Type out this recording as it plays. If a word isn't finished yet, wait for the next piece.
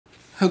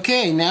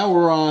Okay, now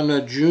we're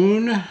on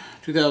June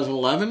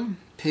 2011,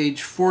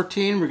 page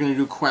 14. We're going to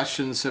do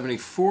questions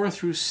 74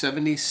 through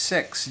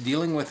 76,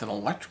 dealing with an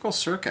electrical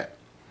circuit.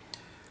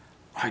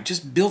 I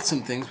just built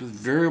some things with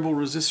variable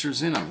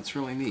resistors in them. It's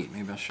really neat.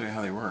 Maybe I'll show you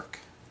how they work.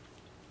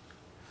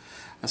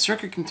 A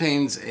circuit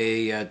contains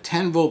a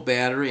 10-volt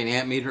battery, an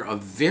ammeter, a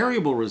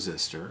variable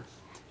resistor,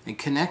 and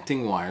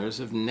connecting wires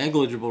of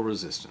negligible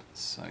resistance,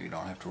 so you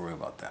don't have to worry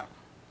about that.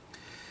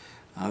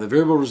 The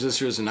variable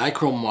resistor is a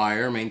nichrome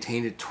wire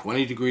maintained at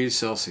 20 degrees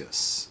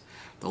Celsius.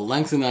 The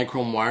length of the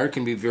nichrome wire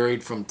can be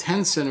varied from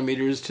 10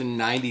 centimeters to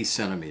 90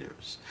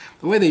 centimeters.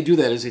 The way they do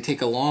that is they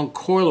take a long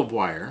coil of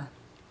wire,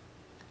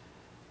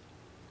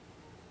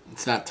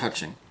 it's not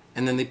touching,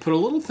 and then they put a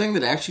little thing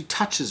that actually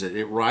touches it.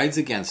 It rides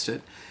against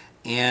it,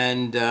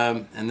 and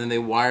then they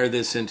wire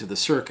this into the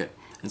circuit.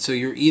 And so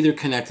you're either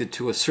connected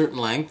to a certain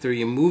length, or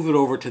you move it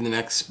over to the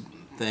next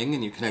thing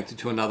and you're connected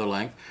to another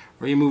length,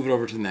 or you move it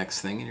over to the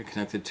next thing and you're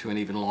connected to an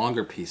even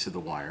longer piece of the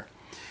wire.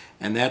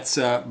 And that's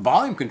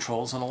volume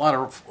controls on a lot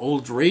of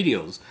old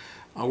radios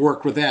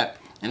work with that.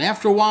 And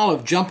after a while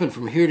of jumping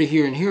from here to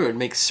here and here, it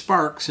makes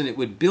sparks, and it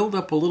would build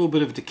up a little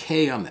bit of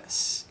decay on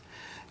this.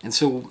 And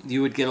so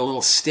you would get a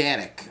little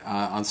static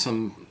on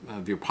some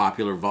of your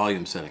popular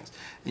volume settings.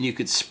 And you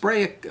could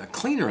spray a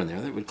cleaner in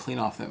there that would clean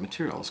off that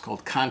material. It's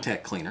called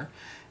contact cleaner,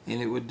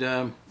 and it would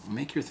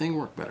make your thing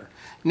work better.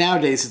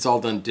 Nowadays it's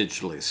all done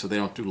digitally, so they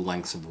don't do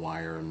lengths of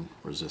wire and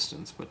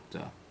resistance. But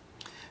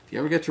if you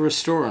ever get to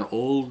restore an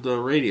old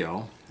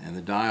radio and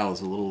the dial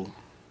is a little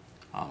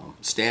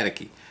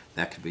staticky,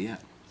 that could be it.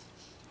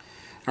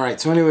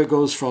 Alright, so anyway, it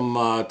goes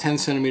from 10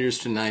 centimeters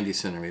to 90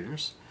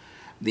 centimeters.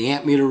 The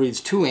ammeter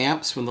reads 2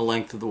 amps when the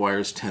length of the wire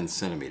is 10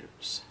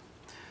 centimeters.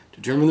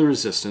 Determine the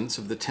resistance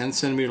of the 10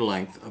 centimeter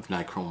length of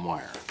nichrome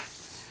wire.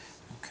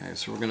 Okay,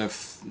 so we're going to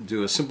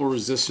do a simple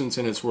resistance,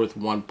 and it's worth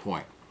 1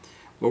 point.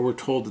 Well, we're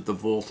told that the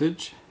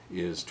voltage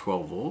is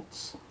 12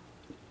 volts.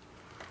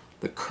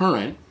 The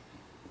current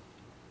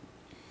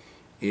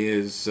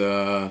is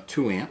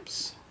 2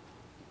 amps.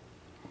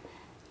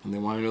 And they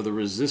want to know the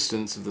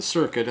resistance of the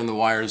circuit, and the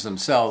wires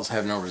themselves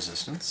have no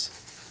resistance.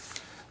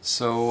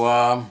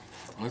 So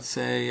let's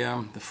say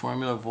the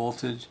formula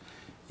voltage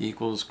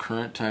equals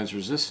current times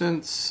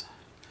resistance.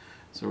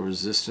 So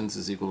resistance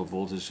is equal to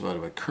voltage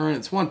divided by current.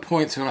 It's 1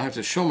 point, so I don't have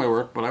to show my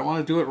work, but I want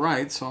to do it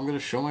right, so I'm going to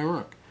show my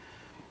work.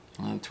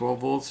 12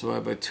 volts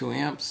divided by 2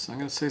 amps, I'm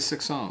going to say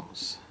 6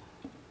 ohms.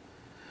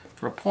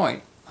 For a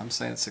point, I'm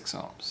saying 6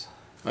 ohms.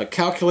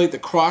 Calculate the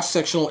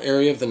cross-sectional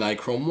area of the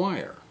nichrome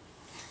wire.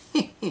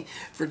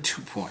 For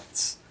 2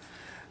 points.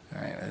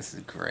 Alright, this is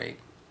great.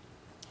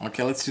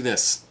 Okay, let's do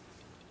this.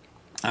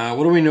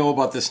 What do we know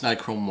about this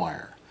nichrome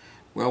wire?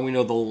 Well, we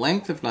know the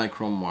length of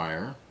nichrome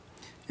wire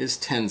is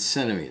 10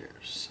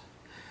 centimeters.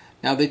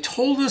 Now, they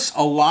told us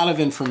a lot of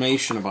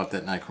information about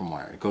that nichrome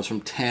wire. It goes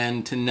from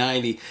 10 to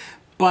 90,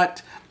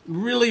 but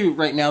really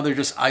right now they're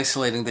just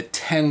isolating the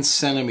 10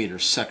 centimeter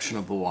section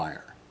of the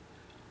wire.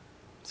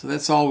 So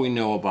that's all we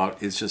know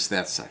about, is just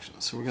that section.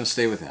 So we're going to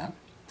stay with that.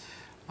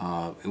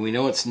 We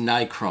know it's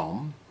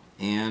nichrome,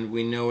 and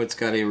we know it's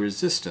got a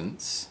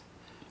resistance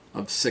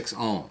of 6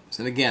 ohms.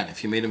 And again,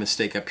 if you made a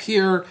mistake up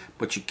here,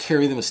 but you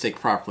carry the mistake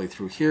properly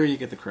through here, you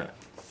get the credit.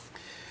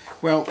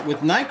 Well, with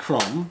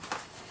nichrome,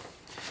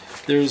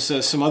 there's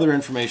some other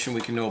information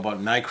we can know about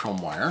nichrome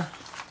wire.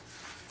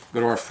 Go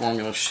to our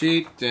formula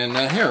sheet, and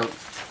here,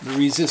 the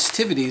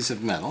resistivities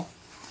of metal.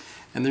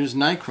 And there's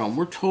nichrome.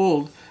 We're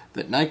told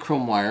that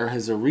nichrome wire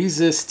has a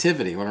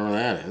resistivity, whatever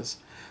that is,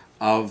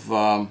 of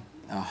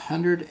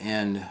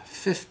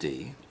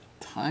 150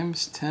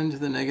 times 10 to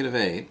the negative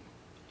 8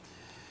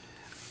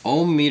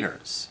 ohm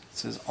meters. It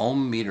says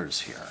ohm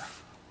meters here.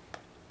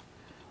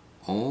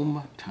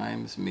 Ohm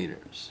times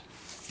meters.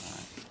 All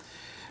right.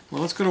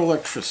 Well, let's go to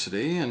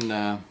electricity, and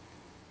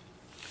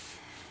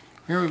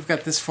here we've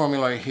got this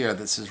formula right here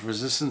that says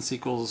resistance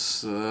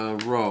equals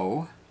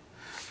rho,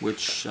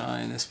 which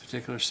in this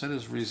particular set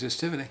is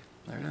resistivity.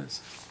 There it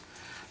is.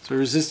 So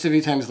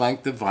resistivity times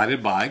length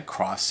divided by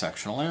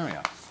cross-sectional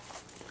area.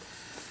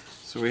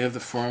 So we have the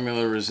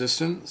formula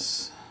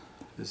resistance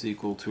is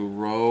equal to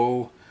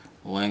rho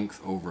length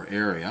over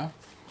area.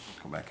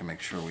 Go back and make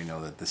sure we know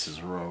that this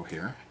is rho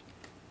here.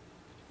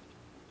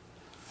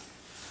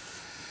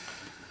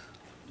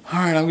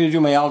 Alright, I'm going to do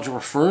my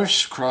algebra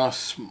first.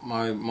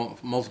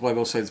 Multiply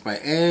both sides by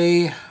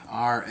A.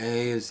 RA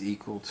is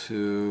equal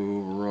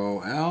to rho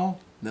L.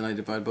 Then I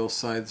divide both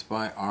sides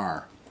by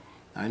R.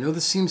 Now, I know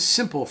this seems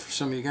simple for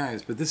some of you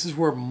guys, but this is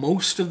where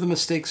most of the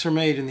mistakes are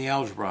made in the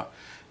algebra,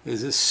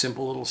 is this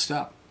simple little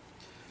step.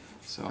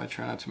 So I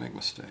try not to make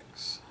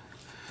mistakes.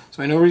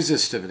 So I know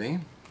resistivity,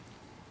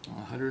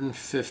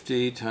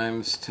 150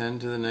 times 10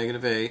 to the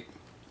negative 8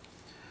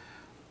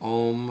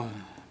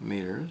 ohm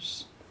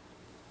meters,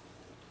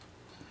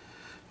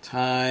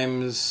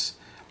 times,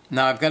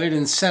 now I've got it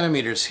in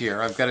centimeters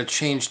here. I've got to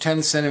change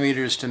 10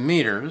 centimeters to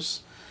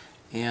meters,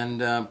 and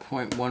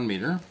 0.1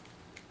 meter.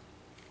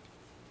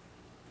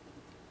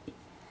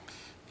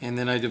 And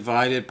then I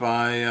divide it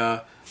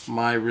by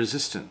my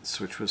resistance,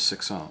 which was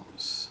 6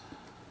 ohms.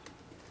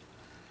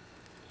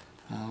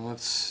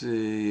 Let's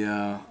see,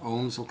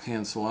 ohms will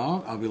cancel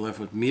out. I'll be left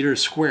with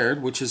meters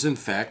squared, which is in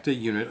fact a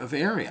unit of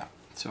area.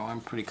 So I'm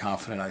pretty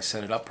confident I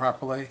set it up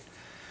properly.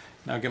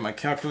 Now get my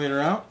calculator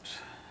out.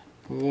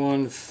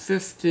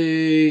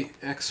 150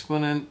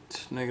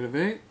 exponent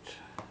 -8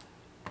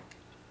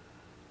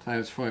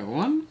 times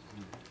 0.1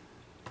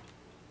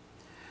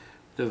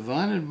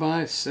 divided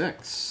by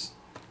 6.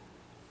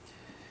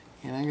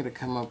 And I'm going to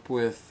come up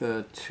with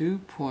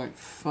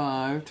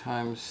 2.5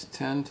 times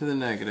 10 to the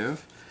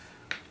negative.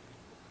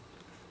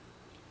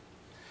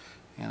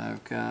 And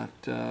I've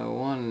got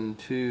 1,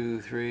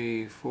 2,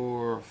 3,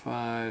 4,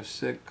 5,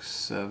 6,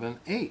 7,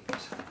 8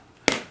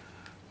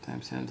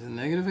 times 10 to the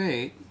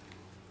 -8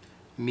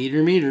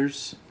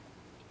 meters.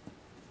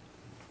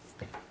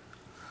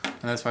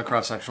 And that's my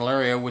cross-sectional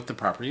area with the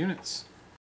proper units.